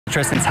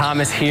Tristan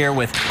Thomas here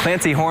with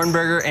Clancy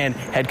Hornberger and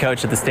head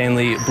coach of the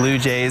Stanley Blue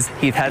Jays,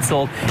 Heath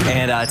Hetzel.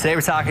 And today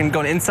we're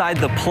going inside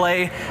the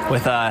play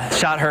with a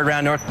shot heard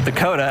around North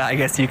Dakota, I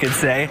guess you could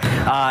say.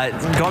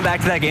 Going back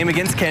to that game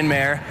against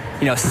Kenmare,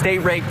 you know,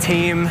 state-ranked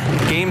team,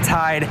 game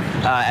tied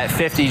at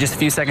 50, just a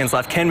few seconds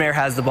left. Kenmare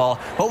has the ball.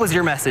 What was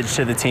your message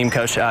to the team,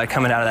 Coach,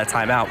 coming out of that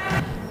timeout?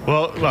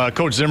 Well,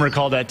 Coach Zimmer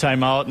called that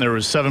timeout, and there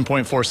was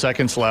 7.4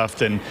 seconds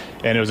left, and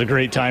it was a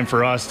great time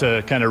for us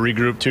to kind of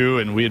regroup too.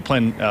 And we had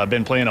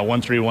been playing a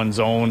 1-3-1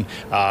 zone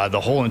the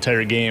whole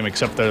entire game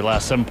except the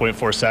last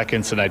 7.4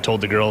 seconds. And I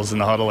told the girls in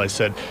the huddle, I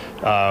said,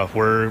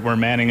 we're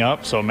manning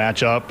up, so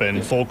match up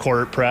and full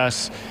court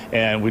press,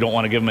 and we don't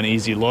want to give them an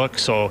easy look.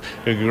 So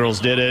the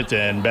girls did it,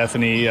 and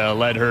Bethany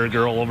led her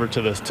girl over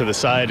to the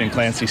side, and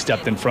Clancy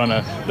stepped in front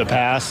of the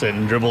pass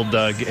and dribbled,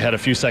 had a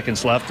few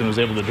seconds left, and was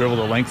able to dribble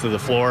the length of the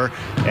floor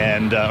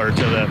and or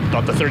to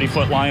about the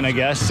 30-foot line, I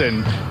guess,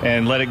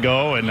 and let it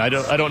go. And I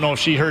don't know if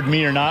she heard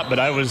me or not, but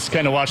I was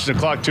kind of watching the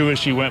clock too as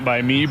she went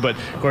by me. But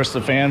of course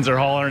the fans are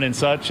hollering and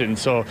such, and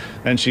so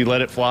then she let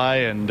it fly,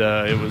 and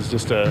it was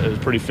just it was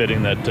pretty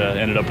fitting that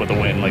ended up with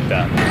a win like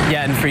that.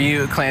 Yeah, and for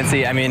you,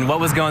 Clancy, I mean, what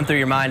was going through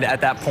your mind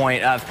at that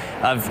point of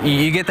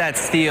you get that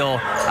steal?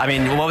 I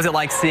mean, what was it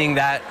like seeing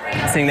that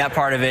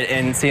part of it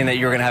and seeing that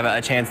you were going to have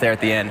a chance there at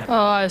the end? Oh,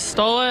 I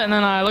stole it, and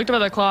then I looked up at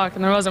the clock,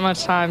 and there wasn't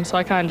much time, so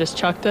I kind of just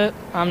chucked it.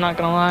 I'm not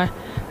going to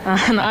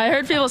lie. And I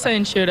heard people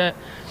saying shoot it.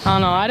 I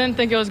don't know. I didn't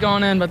think it was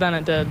going in, but then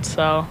it did,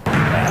 so.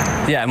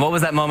 Yeah, and what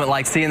was that moment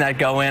like, seeing that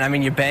go in? I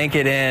mean, you bank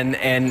it in,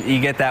 and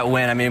you get that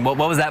win. I mean, what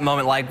was that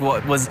moment like?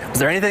 Was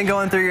there anything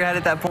going through your head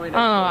at that point?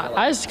 I don't know.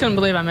 I just couldn't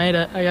believe I made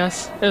it, I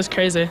guess. It was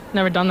crazy.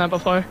 Never done that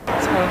before.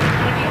 So.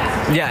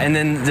 Yeah, and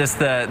then just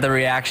the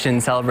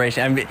reaction,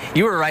 celebration. I mean,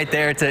 you were right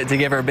there to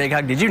give her a big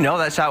hug. Did you know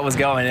that shot was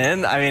going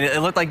in? I mean,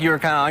 it looked like you were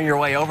kind of on your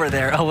way over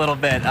there a little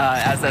bit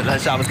as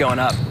that shot was going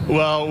up.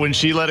 Well, when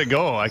she let it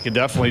go, I could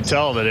definitely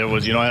tell that it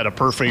was, you know, I had a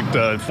perfect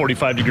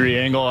 45-degree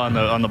angle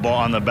on the ball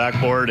on the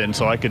backboard, and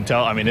so I could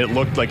tell. I mean, it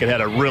looked like it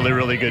had a really,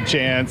 really good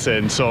chance.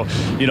 And so,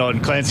 you know,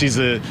 and Clancy's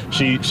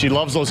she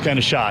loves those kind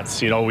of shots.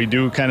 You know, we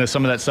do kind of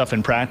some of that stuff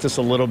in practice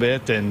a little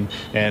bit, and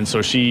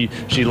so she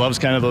loves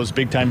kind of those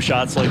big time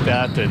shots like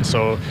that. And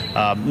so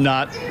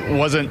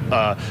wasn't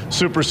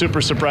super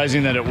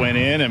surprising that it went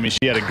in. I mean,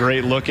 she had a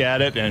great look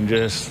at it and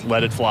just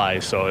let it fly.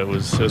 So it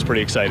was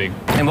pretty exciting.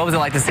 And what was it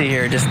like to see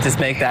her just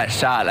make that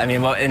shot? I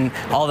mean, and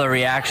all the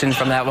reactions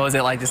from that. What was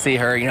it like to see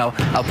her, you know,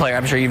 a player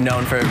I'm sure you've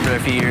known for a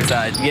few years,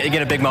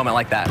 get a big moment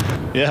like that?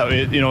 Yeah,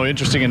 you know,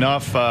 interesting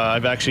enough,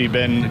 I've actually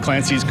been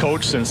Clancy's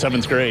coach since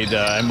 7th grade.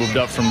 I moved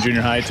up from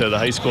junior high to the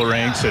high school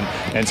ranks,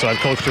 and so I've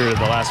coached her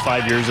the last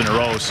 5 years in a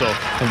row. So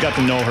I've got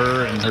to know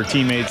her and her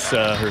teammates,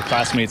 her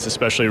classmates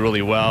especially,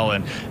 really well,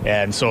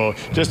 and so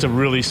just a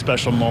really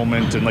special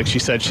moment. And like she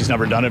said, she's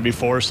never done it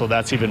before, so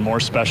that's even more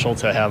special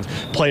to have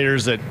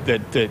players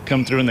that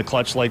come through in the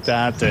clutch like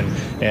that,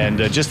 and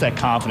just that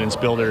confidence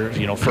builder,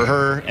 you know, for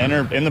her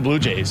and the Blue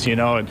Jays, you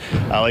know. And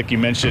like you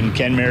mentioned,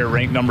 Kenmare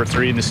ranked number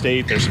 3 in the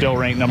state. They're still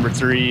ranked number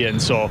 3, and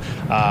so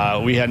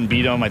we hadn't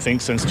beat them, I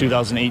think, since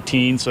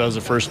 2018, so that was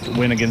the first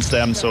win against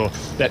them. So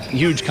that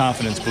huge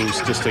confidence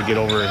boost just to get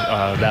over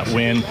that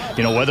win.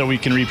 You know, whether we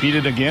can repeat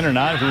it again or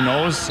not, who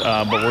knows,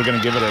 but we're going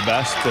to give it our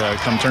best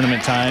come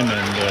tournament time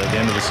and the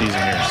end of the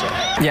season here. So.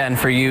 Yeah, and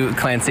for you,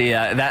 Clancy,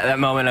 that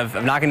moment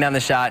of knocking down the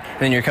shot, and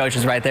then your coach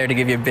is right there to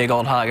give you a big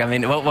old hug. I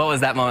mean, what was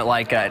that moment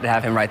like to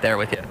have him right there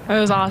with you? It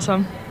was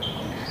awesome.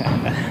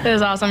 It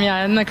was awesome,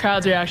 yeah, and the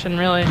crowd's reaction,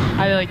 really.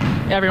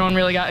 Everyone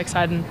really got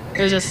excited.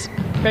 It was just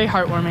very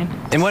heartwarming.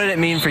 And what did it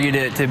mean for you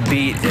to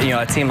beat, you know,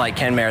 a team like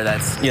Kenmare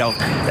that's, you know,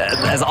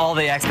 has all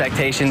the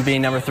expectations,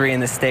 being number 3 in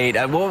the state?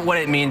 What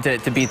did it mean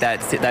to beat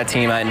that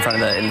team in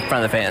front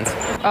of the fans?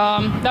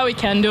 That we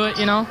can do it,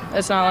 you know.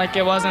 It's not like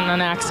it wasn't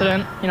an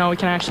accident. You know, we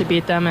can actually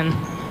beat them and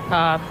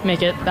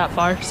make it that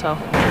far. So.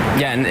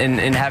 Yeah,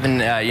 and having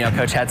you know,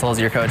 Coach Hetzel as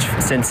your coach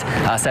since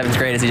 7th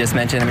grade, as you just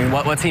mentioned. I mean,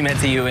 what's he meant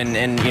to you in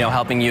you know,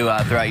 helping you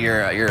throughout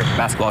your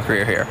basketball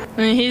career here?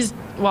 I mean, he's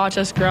watched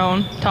us grow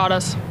and taught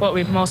us what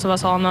most of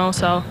us all know.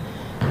 So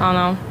I don't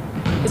know.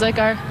 He's like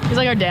our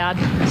dad.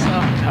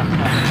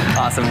 So.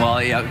 Awesome.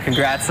 Well, you know,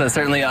 congrats.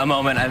 Certainly a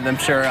moment I'm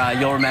sure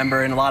you'll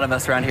remember, and a lot of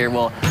us around here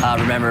will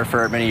remember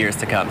for many years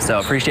to come. So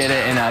appreciate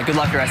it, and good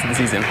luck the rest of the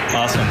season.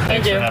 Awesome.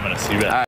 Thanks for having us. You bet.